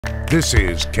This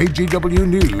is KGW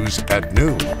News at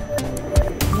noon.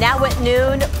 Now at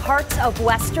noon, parts of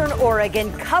western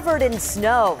Oregon covered in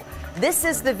snow. This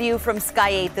is the view from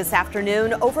Sky 8 this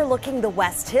afternoon overlooking the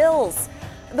West Hills.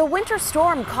 The winter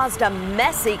storm caused a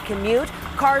messy commute.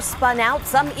 Cars spun out,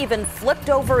 some even flipped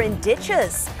over in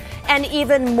ditches. And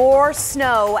even more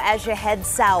snow as you head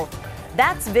south.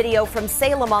 That's video from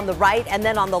Salem on the right, and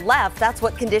then on the left, that's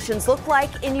what conditions look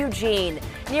like in Eugene.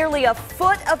 Nearly a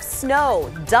foot of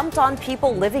snow dumped on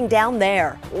people living down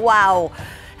there. Wow.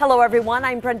 Hello, everyone.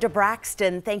 I'm Brenda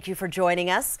Braxton. Thank you for joining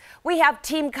us. We have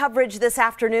team coverage this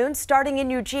afternoon, starting in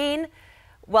Eugene.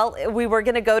 Well, we were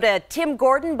going to go to Tim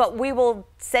Gordon, but we will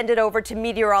send it over to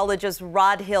meteorologist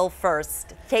Rod Hill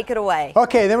first. Take it away.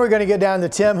 Okay, then we're going to get down to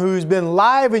Tim, who's been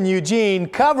live in Eugene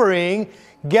covering,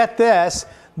 get this,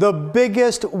 the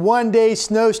biggest one-day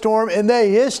snowstorm in the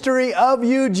history of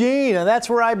Eugene. And that's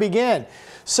where I begin.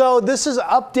 So this is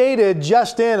updated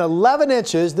just in 11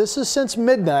 inches. This is since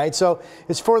midnight, so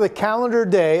it's for the calendar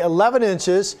day, 11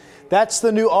 inches. That's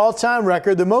the new all-time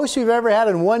record. The most we've ever had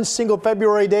in one single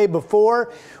February day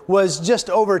before was just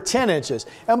over 10 inches.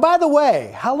 And by the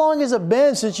way, how long has it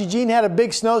been since Eugene had a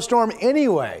big snowstorm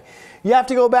anyway? You have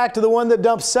to go back to the one that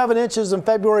dumped 7 inches in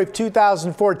February of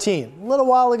 2014. A little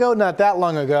while ago, not that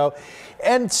long ago.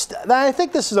 And I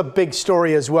think this is a big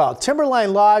story as well.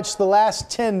 Timberline Lodge, the last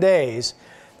 10 days,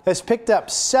 has picked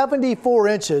up 74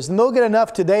 inches, and they'll get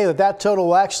enough today that that total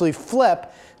will actually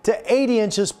flip to 80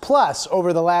 inches plus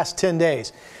over the last 10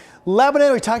 days.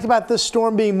 Lebanon, we talked about this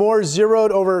storm being more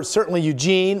zeroed over certainly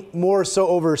Eugene, more so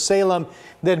over Salem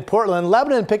than Portland.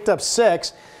 Lebanon picked up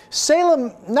 6.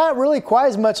 Salem, not really quite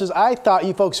as much as I thought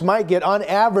you folks might get. On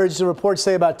average, the reports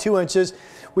say about 2 inches.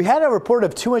 We had a report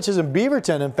of 2 inches in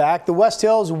Beaverton, in fact. The West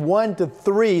Hills, 1 to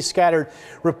 3 scattered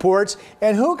reports.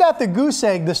 And who got the goose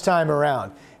egg this time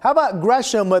around? How about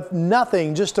Gresham with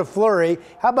nothing, just a flurry?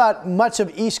 How about much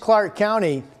of East Clark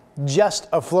County, just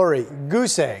a flurry?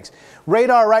 Goose eggs.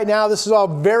 Radar right now, this is all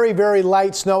very, very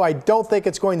light snow. I don't think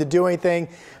it's going to do anything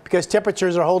because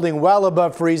temperatures are holding well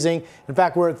above freezing. In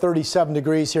fact, we're at 37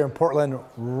 degrees here in Portland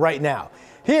right now.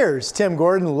 Here's Tim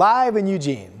Gordon live in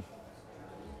Eugene.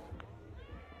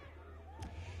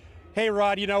 Hey,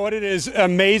 Rod, you know what? It is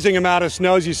amazing amount of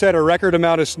snow, as you said, a record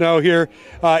amount of snow here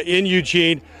in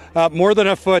Eugene. More than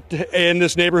a foot in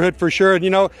this neighborhood for sure. And, you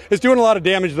know, it's doing a lot of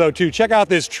damage, though, too. Check out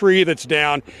this tree that's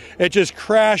down. It just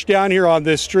crashed down here on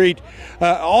this street.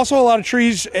 Also, a lot of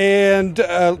trees and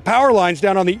power lines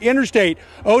down on the interstate.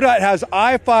 ODOT has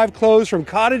I-5 closed from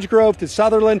Cottage Grove to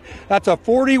Sutherland. That's a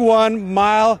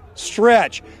 41-mile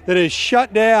stretch that is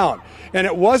shut down. And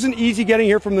it wasn't easy getting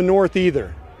here from the north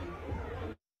either.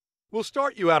 We'll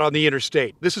start you out on the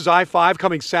interstate. This is I-5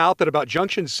 coming south at about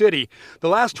Junction City. The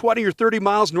last 20 or 30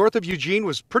 miles north of Eugene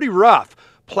was pretty rough.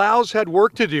 Plows had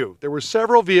work to do. There were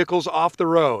several vehicles off the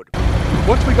road.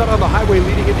 Once we got on the highway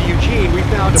leading into Eugene, we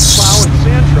found a plow and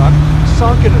sand truck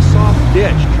sunk in a soft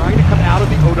ditch trying to come out of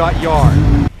the ODOT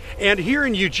yard. And here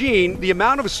in Eugene, the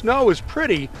amount of snow is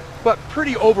pretty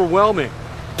overwhelming.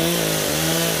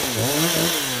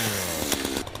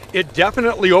 It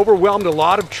definitely overwhelmed a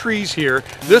lot of trees here.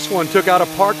 This one took out a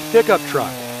parked pickup truck.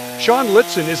 Sean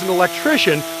Litson is an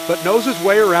electrician, but knows his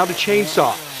way around a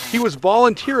chainsaw. He was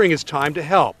volunteering his time to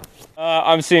help.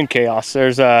 I'm seeing chaos.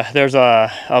 There's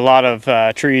a lot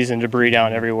of trees and debris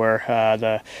down everywhere.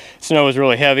 The snow is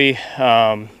really heavy,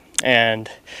 and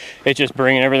it's just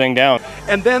bringing everything down.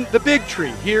 And then the big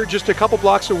tree here just a couple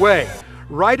blocks away,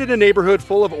 right in a neighborhood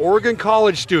full of Oregon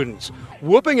College students.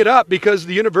 Whooping it up because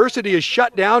the university is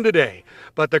shut down today.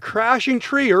 But the crashing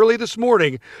tree early this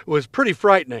morning was pretty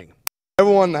frightening.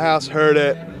 Everyone in the house heard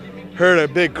it, heard a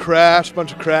big crash,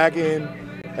 bunch of cracking,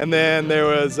 and then there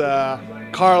was a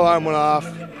car alarm went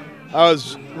off. I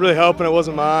was really hoping it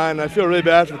wasn't mine. I feel really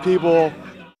bad for people.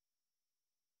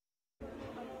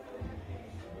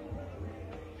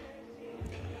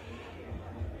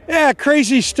 Yeah,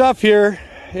 crazy stuff here.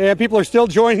 Yeah, people are still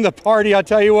joining the party. I'll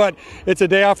tell you what, it's a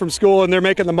day off from school and they're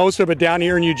making the most of it down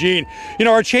here in Eugene. You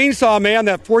know, our chainsaw man,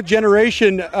 that fourth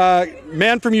generation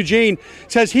man from Eugene,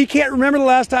 says he can't remember the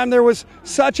last time there was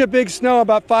such a big snow,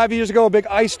 about 5 years ago, a big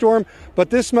ice storm. But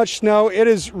this much snow, it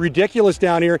is ridiculous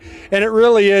down here, and it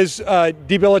really is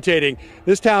debilitating.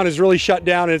 This town is really shut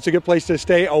down, and it's a good place to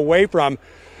stay away from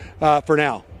for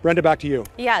now. Brenda, back to you.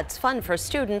 Yeah, it's fun for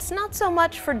students, not so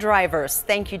much for drivers.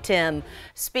 Thank you, Tim.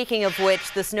 Speaking of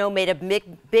which, the snow made a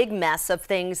big mess of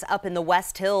things up in the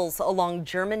West Hills along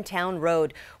Germantown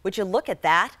Road. Would you look at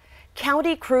that?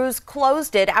 County crews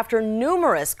closed it after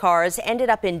numerous cars ended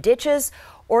up in ditches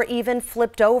or even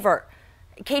flipped over.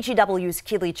 KGW's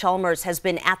Keely Chalmers has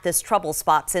been at this trouble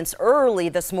spot since early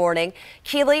this morning.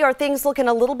 Keely, are things looking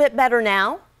a little bit better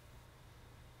now?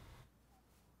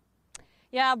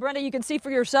 Yeah, Brenda, you can see for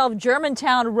yourself,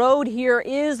 Germantown Road here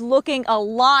is looking a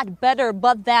lot better,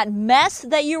 but that mess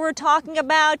that you were talking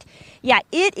about, yeah,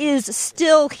 it is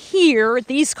still here.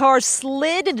 These cars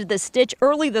slid into the ditch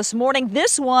early this morning.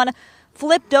 This one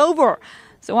flipped over.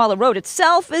 So while the road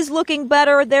itself is looking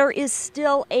better, there is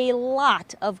still a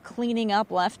lot of cleaning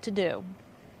up left to do.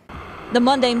 The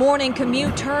Monday morning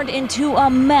commute turned into a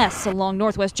mess along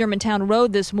Northwest Germantown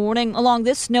Road this morning. Along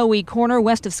this snowy corner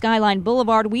west of Skyline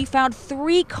Boulevard, we found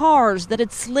 3 cars that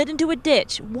had slid into a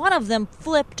ditch. One of them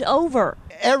flipped over.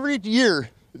 Every year,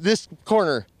 this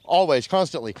corner, always,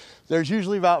 constantly, there's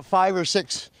usually about 5 or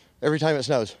 6 every time it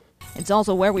snows. It's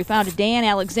also where we found Dan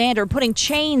Alexander putting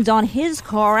chains on his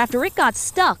car after it got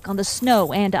stuck on the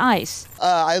snow and ice.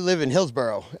 I live in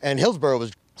Hillsboro, and Hillsboro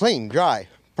was clean, dry.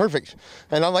 Perfect.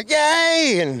 And I'm like,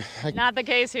 yay! And Not the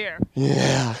case here.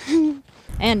 Yeah.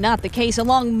 And not the case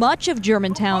along much of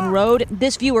Germantown Road.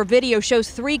 This viewer video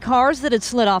shows 3 cars that had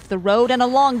slid off the road, and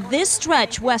along this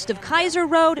stretch west of Kaiser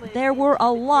Road, there were a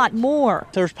lot more.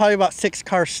 There's probably about 6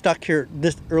 cars stuck here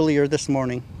earlier this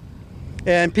morning.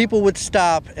 And people would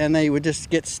stop and they would just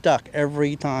get stuck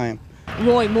every time.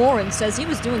 Roy Morin says he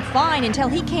was doing fine until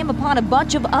he came upon a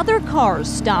bunch of other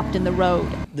cars stopped in the road.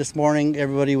 This morning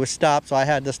everybody was stopped, so I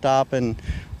had to stop and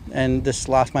just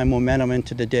lost my momentum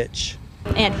into the ditch.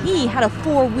 And he had a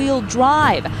 4-wheel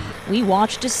drive. We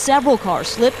watched as several cars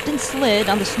slipped and slid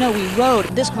on the snowy road.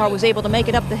 This car was able to make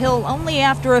it up the hill only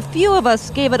after a few of us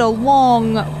gave it a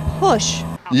long push.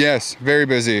 Yes, very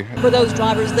busy. For those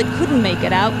drivers that couldn't make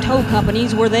it out, tow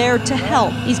companies were there to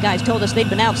help. These guys told us they'd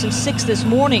been out since 6 this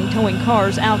morning towing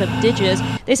cars out of ditches.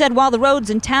 They said while the roads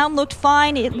in town looked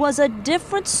fine, it was a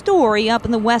different story up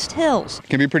in the West Hills. It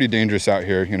can be pretty dangerous out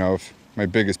here, you know. My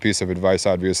biggest piece of advice,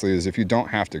 obviously, is if you don't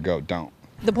have to go, don't.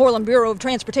 The Portland Bureau of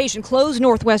Transportation closed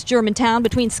Northwest Germantown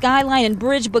between Skyline and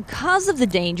Bridge because of the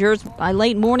dangers. By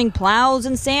late morning, plows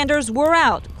and sanders were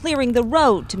out, clearing the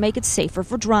road to make it safer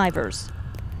for drivers.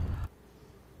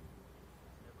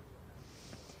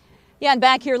 Yeah, and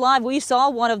back here live, we saw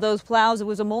one of those plows. It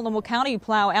was a Multnomah County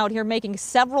plow out here making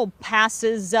several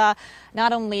passes,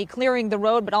 not only clearing the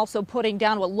road, but also putting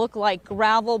down what looked like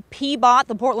gravel. PBOT,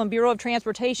 the Portland Bureau of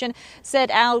Transportation,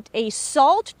 sent out a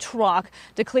salt truck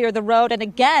to clear the road and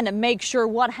again make sure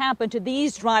what happened to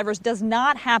these drivers does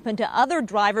not happen to other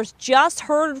drivers. Just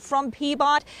heard from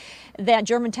PBOT that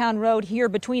Germantown Road here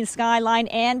between Skyline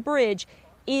and Bridge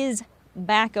is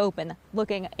back open,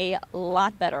 looking a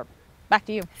lot better. Back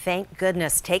to you. Thank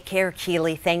goodness. Take care,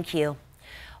 Keely. Thank you.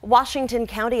 Washington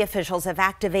County officials have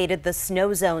activated the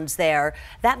snow zones there.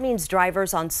 That means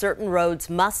drivers on certain roads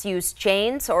must use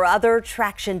chains or other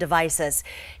traction devices.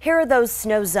 Here are those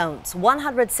snow zones: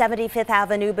 175th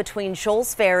Avenue between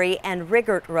Shoals Ferry and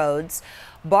Riggert Roads,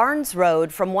 Barnes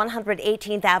Road from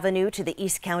 118th Avenue to the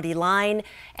East County line,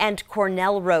 and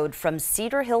Cornell Road from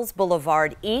Cedar Hills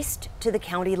Boulevard east to the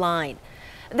county line.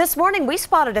 This morning, we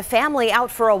spotted a family out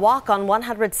for a walk on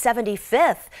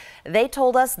 175th. They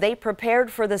told us they prepared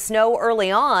for the snow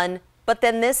early on, but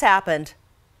then this happened.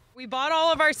 We bought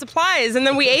all of our supplies and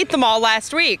then we ate them all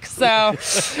last week, so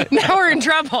now we're in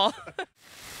trouble.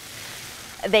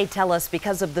 They tell us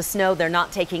because of the snow, they're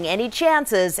not taking any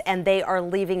chances and they are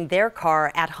leaving their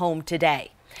car at home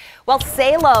today. Well,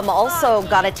 Salem also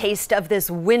got a taste of this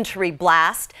wintry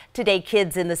blast. Today,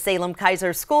 kids in the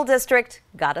Salem-Keizer School District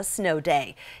got a snow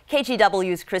day.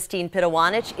 KGW's Christine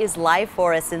Pitawanich is live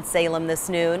for us in Salem this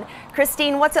noon.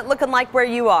 Christine, what's it looking like where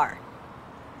you are?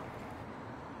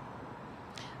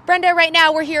 Brenda, right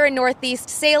now we're here in Northeast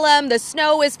Salem. The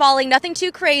snow is falling, nothing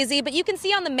too crazy, but you can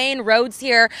see on the main roads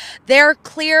here, they're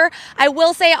clear. I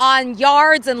will say on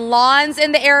yards and lawns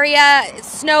in the area,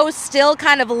 snow still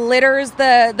kind of litters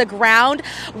the ground.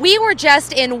 We were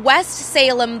just in West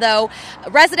Salem, though.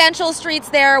 Residential streets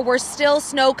there were still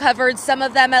snow covered, some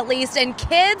of them at least, and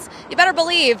kids, you better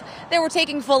believe, they were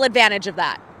taking full advantage of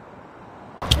that.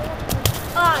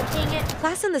 Oh, dang it.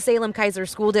 Class in the Salem-Keizer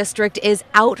School District is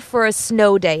out for a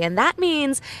snow day, and that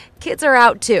means kids are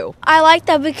out too. I like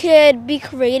that we could be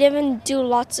creative and do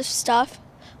lots of stuff,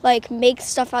 like make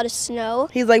stuff out of snow.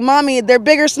 He's like, Mommy, they're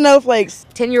bigger snowflakes.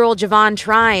 10-year-old Javon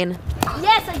Trine.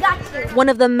 Yes, I got you. One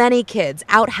of the many kids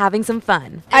out having some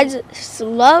fun. I just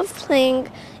love playing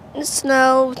in the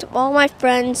snow with all my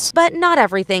friends. But not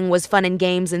everything was fun and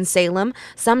games in Salem.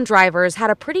 Some drivers had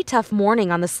a pretty tough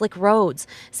morning on the slick roads.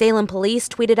 Salem police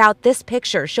tweeted out this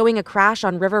picture showing a crash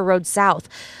on River Road South.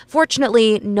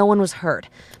 Fortunately, no one was hurt.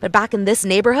 But back in this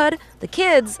neighborhood, the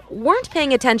kids weren't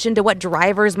paying attention to what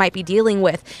drivers might be dealing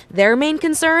with. Their main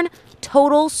concern?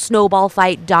 Total snowball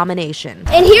fight domination.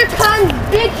 And here comes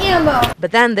Big Ammo.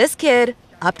 But then this kid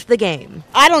upped the game.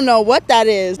 I don't know what that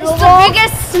is. It's the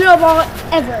biggest snowball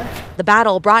ever. The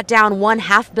battle brought down one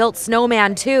half-built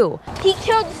snowman too. He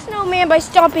killed the snowman by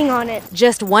stomping on it.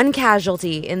 Just one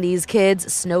casualty in these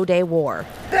kids' snow day war.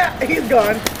 He's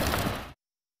gone.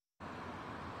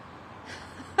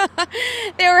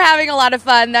 They were having a lot of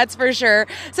fun, that's for sure.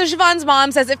 So Siobhan's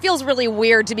mom says it feels really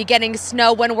weird to be getting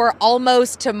snow when we're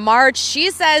almost to March. She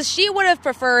says she would have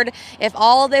preferred if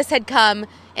all this had come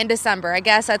in December. I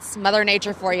guess that's Mother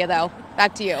Nature for you, though.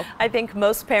 Back to you. I think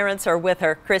most parents are with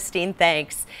her. Christine,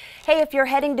 thanks. Hey, if you're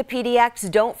heading to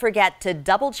PDX, don't forget to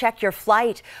double check your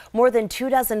flight. More than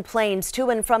 24 planes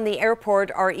to and from the airport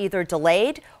are either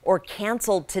delayed or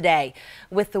canceled today.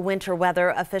 With the winter weather,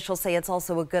 officials say it's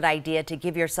also a good idea to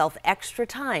give yourself extra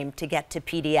time to get to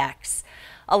PDX.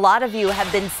 A lot of you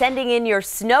have been sending in your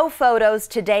snow photos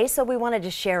today, so we wanted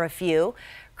to share a few.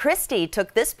 Christy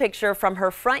took this picture from her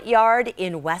front yard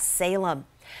in West Salem.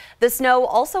 The snow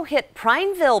also hit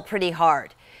Prineville pretty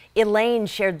hard. Elaine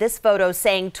shared this photo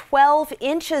saying 12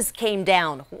 inches came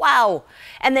down. Wow.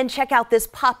 And then check out this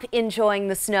pup enjoying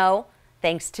the snow.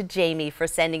 Thanks to Jamie for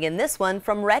sending in this one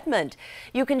from Redmond.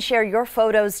 You can share your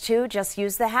photos too. Just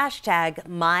use the hashtag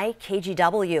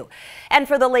MyKGW. And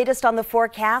for the latest on the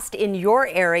forecast in your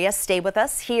area, stay with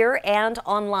us here and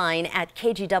online at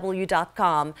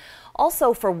kgw.com.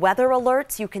 Also, for weather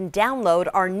alerts, you can download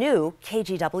our new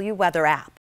KGW weather app.